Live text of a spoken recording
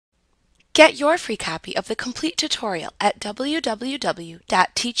Get your free copy of the complete tutorial at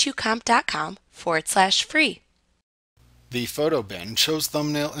www.teachucomp.com/free. The photo bin shows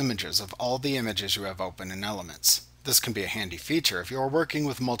thumbnail images of all the images you have open in Elements. This can be a handy feature if you are working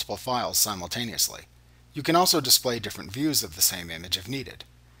with multiple files simultaneously. You can also display different views of the same image if needed.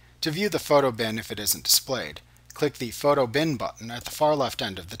 To view the photo bin if it isn't displayed, click the Photo Bin button at the far left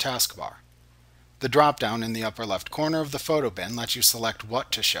end of the taskbar. The drop-down in the upper left corner of the photo bin lets you select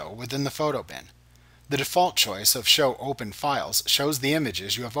what to show within the photo bin. The default choice of Show Open Files shows the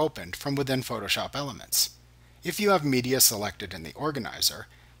images you have opened from within Photoshop Elements. If you have media selected in the organizer,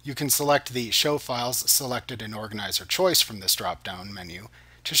 you can select the Show Files Selected in Organizer choice from this drop-down menu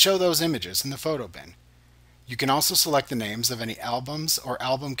to show those images in the photo bin. You can also select the names of any albums or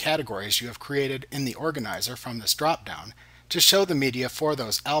album categories you have created in the organizer from this drop-down to show the media for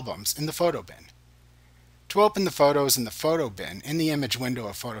those albums in the photo bin. To open the photos in the photo bin in the image window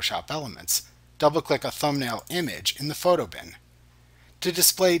of Photoshop Elements, double-click a thumbnail image in the photo bin. To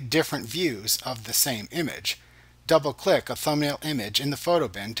display different views of the same image, double-click a thumbnail image in the photo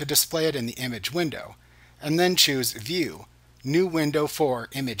bin to display it in the image window, and then choose View, New Window for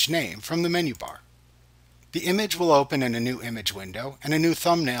Image Name from the menu bar. The image will open in a new image window, and a new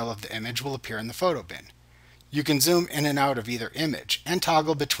thumbnail of the image will appear in the photo bin. You can zoom in and out of either image and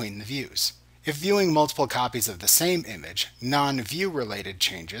toggle between the views. If viewing multiple copies of the same image, non-view related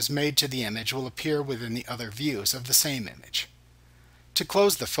changes made to the image will appear within the other views of the same image. To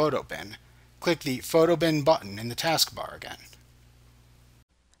close the photo bin, click the Photo Bin button in the taskbar again.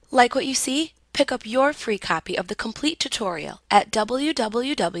 Like what you see? Pick up your free copy of the complete tutorial at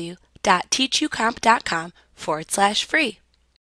www.teachucomp.com/free.